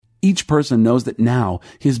Each person knows that now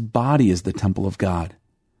his body is the temple of God.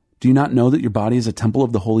 Do you not know that your body is a temple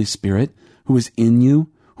of the Holy Spirit, who is in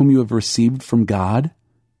you, whom you have received from God?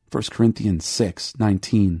 1 Corinthians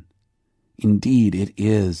 6:19. Indeed, it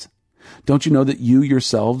is. Don't you know that you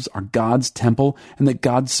yourselves are God's temple and that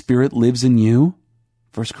God's Spirit lives in you?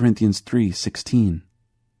 1 Corinthians 3:16.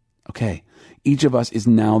 Okay, each of us is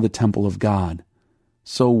now the temple of God.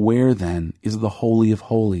 So where then is the Holy of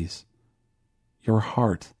Holies? Your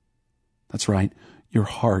heart. That's right, your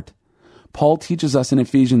heart. Paul teaches us in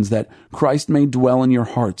Ephesians that Christ may dwell in your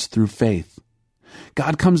hearts through faith.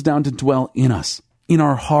 God comes down to dwell in us, in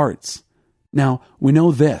our hearts. Now, we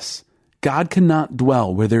know this. God cannot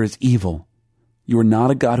dwell where there is evil. You are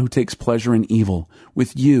not a God who takes pleasure in evil.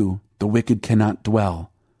 With you, the wicked cannot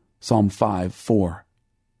dwell. Psalm 5:4.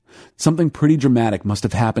 Something pretty dramatic must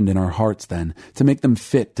have happened in our hearts then to make them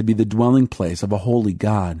fit to be the dwelling place of a holy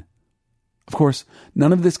God. Of course,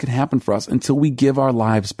 none of this could happen for us until we give our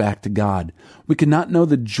lives back to God. We cannot know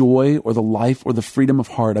the joy or the life or the freedom of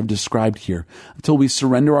heart I've described here until we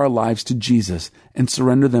surrender our lives to Jesus and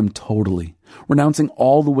surrender them totally. Renouncing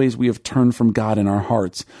all the ways we have turned from God in our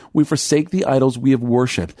hearts, we forsake the idols we have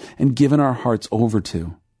worshipped and given our hearts over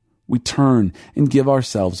to. We turn and give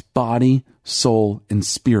ourselves, body, soul, and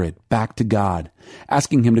spirit back to God,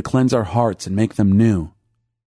 asking Him to cleanse our hearts and make them new.